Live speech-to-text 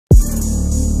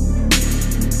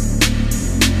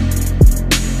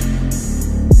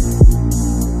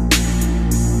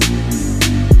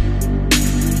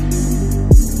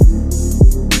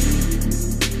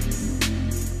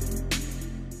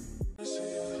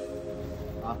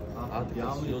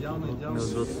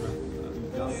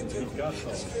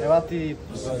Ева ти,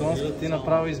 Донска, ти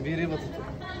направо изби рибата.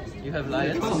 You have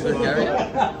lions in Bulgaria?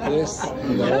 Yes,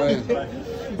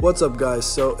 What's up guys,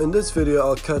 so in this video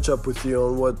I'll catch up with you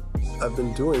on what I've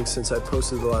been doing since I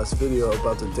posted the last video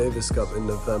about the Davis Cup in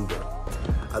November.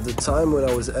 At the time when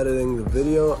I was editing the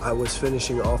video, I was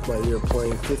finishing off my year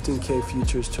playing 15K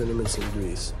futures tournaments in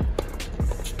Greece.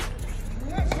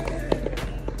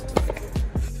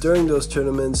 During those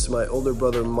tournaments, my older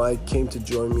brother Mike came to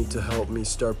join me to help me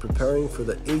start preparing for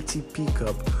the ATP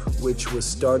Cup, which was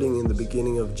starting in the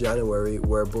beginning of January,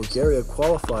 where Bulgaria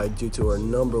qualified due to our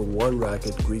 #1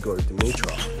 racket Grigor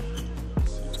Dimitrov.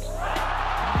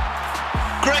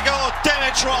 Grigor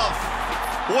Dimitrov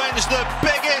wins the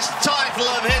biggest title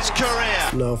of his career.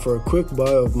 Now for a quick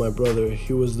bio of my brother,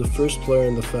 he was the first player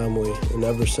in the family, and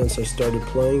ever since I started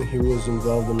playing, he was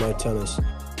involved in my tennis.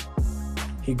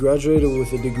 He graduated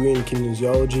with a degree in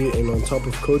kinesiology, and on top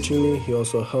of coaching me, he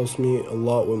also helps me a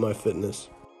lot with my fitness.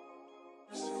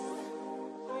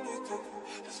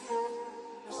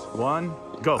 One,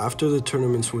 go. After the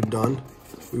tournaments were done,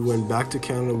 we went back to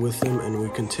Canada with him and we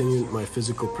continued my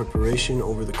physical preparation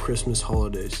over the Christmas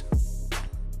holidays.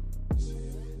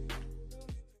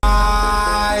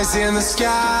 Eyes in the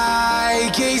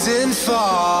sky, gazing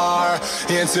far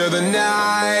into the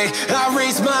night. I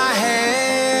raise my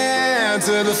hand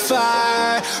to the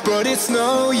fire, but it's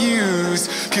no use,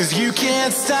 'cause you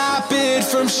can't stop it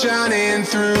from shining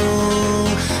through.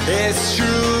 It's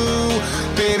true,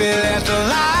 baby, let the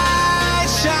light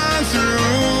shine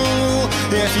through.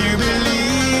 If you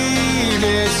believe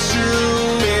it's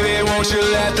true, baby, won't you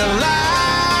let the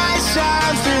light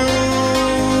shine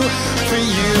through for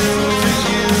you, for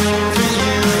you, for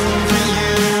you, for you, for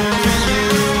you, for you, for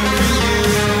you,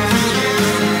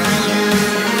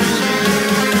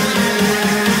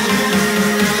 for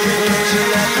you, won't you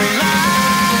let the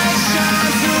light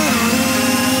shine through?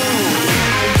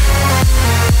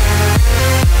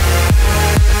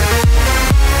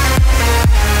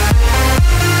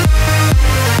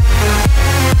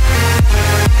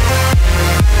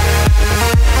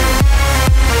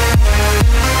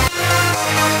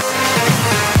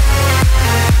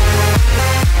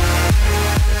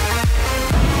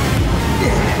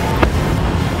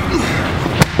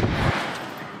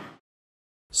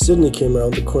 Sydney came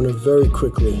around the corner very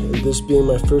quickly, and this being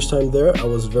my first time there, I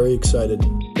was very excited.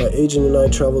 My agent and I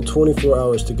traveled 24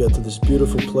 hours to get to this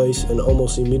beautiful place and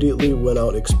almost immediately went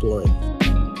out exploring.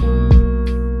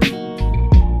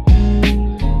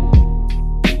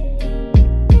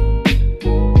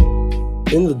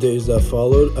 In the days that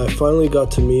followed, I finally got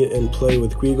to meet and play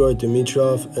with Grigor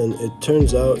Dimitrov, and it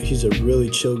turns out he's a really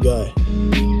chill guy.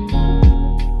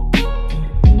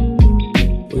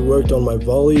 We worked on my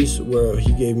volleys, where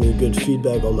he gave me good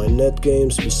feedback on my net game,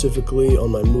 specifically on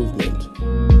my movement.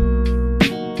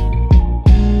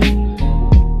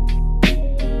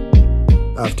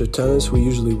 After tennis, we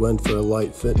usually went for a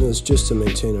light fitness just to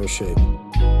maintain our shape.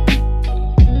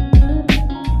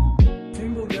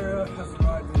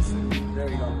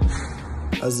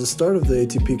 As the start of the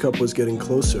ATP Cup was getting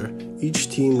closer, each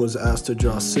team was asked to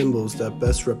draw symbols that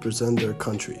best represent their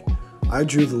country. I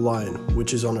drew the lion,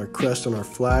 which is on our crest on our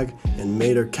flag, and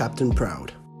made our captain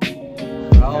proud.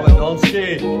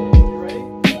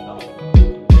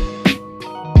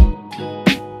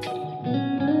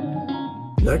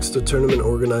 Next, the tournament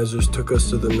organizers took us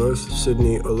to the North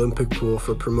Sydney Olympic Pool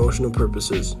for promotional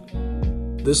purposes.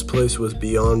 This place was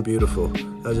beyond beautiful,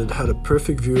 as it had a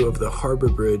perfect view of the Harbour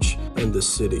Bridge and the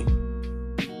city.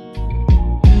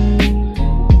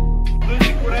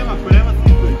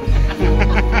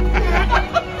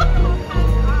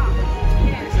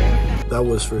 That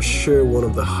was for sure one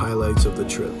of the highlights of the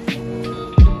trip.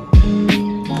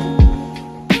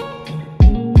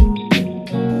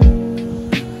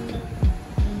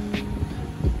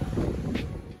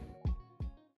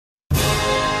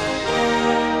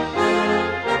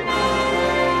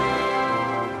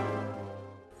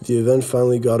 The event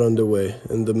finally got underway,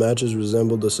 and the matches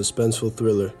resembled a suspenseful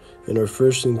thriller. In our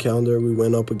first encounter, we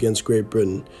went up against Great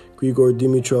Britain. Grigor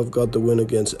Dimitrov got the win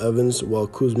against Evans, while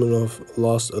Kuzmanov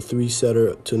lost a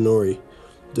 3-setter to Nori.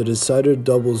 The decided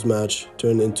doubles match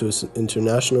turned into an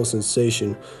international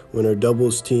sensation when our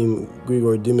doubles team,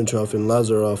 Grigor Dimitrov and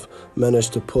Lazarov,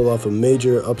 managed to pull off a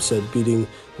major upset, beating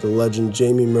the legend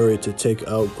Jamie Murray to take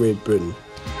out Great Britain.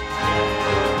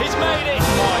 He's made it!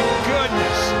 My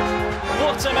goodness!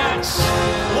 What a match!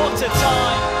 What a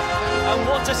time! And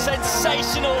what a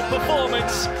sensational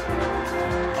performance!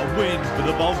 A win for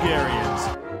the Bulgarians.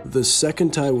 The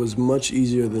second tie was much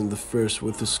easier than the first,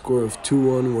 with a score of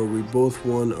 2-1 where we both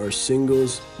won our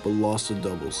singles but lost the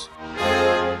doubles.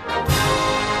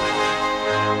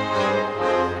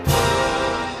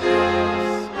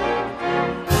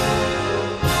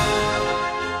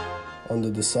 On the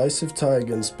decisive tie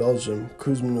against Belgium,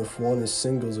 Kuzminov won his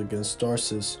singles against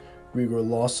Darcis. Grigor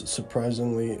lost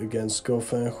surprisingly against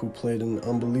Goffin, who played an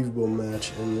unbelievable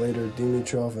match, and later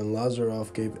Dimitrov and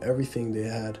Lazarov gave everything they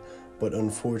had, but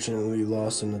unfortunately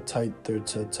lost in a tight third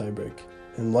set tiebreak.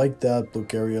 And like that,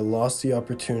 Bulgaria lost the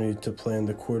opportunity to play in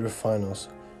the quarterfinals.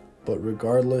 But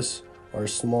regardless, our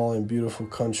small and beautiful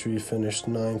country finished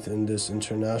 9th in this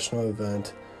international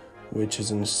event, which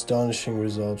is an astonishing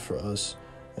result for us,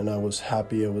 and I was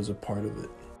happy I was a part of it.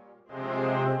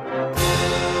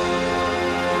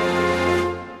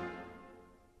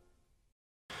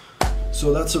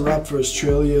 So that's a wrap for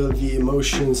Australia. The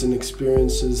emotions and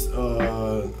experiences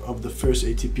of the first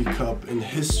ATP Cup in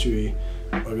history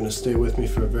are going to stay with me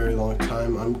for a very long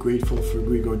time. I'm grateful for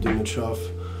Grigor Dimitrov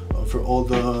for all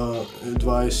the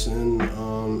advice and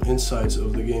insights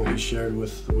of the game he shared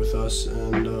with us.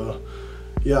 And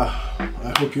yeah,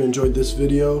 I hope you enjoyed this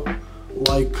video.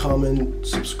 Like, comment,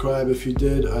 subscribe if you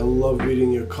did. I love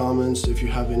reading your comments. If you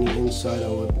have any insight, I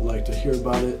would like to hear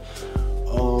about it.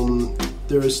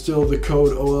 There is still the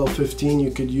code OL15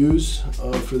 you could use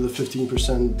for the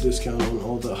 15% discount on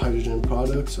all the hydrogen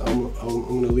products. I'm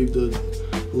going to leave the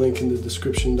link in the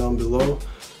description down below.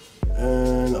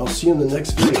 And I'll see you in the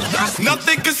next video.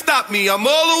 Nothing can stop me, I'm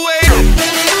all the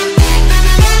way.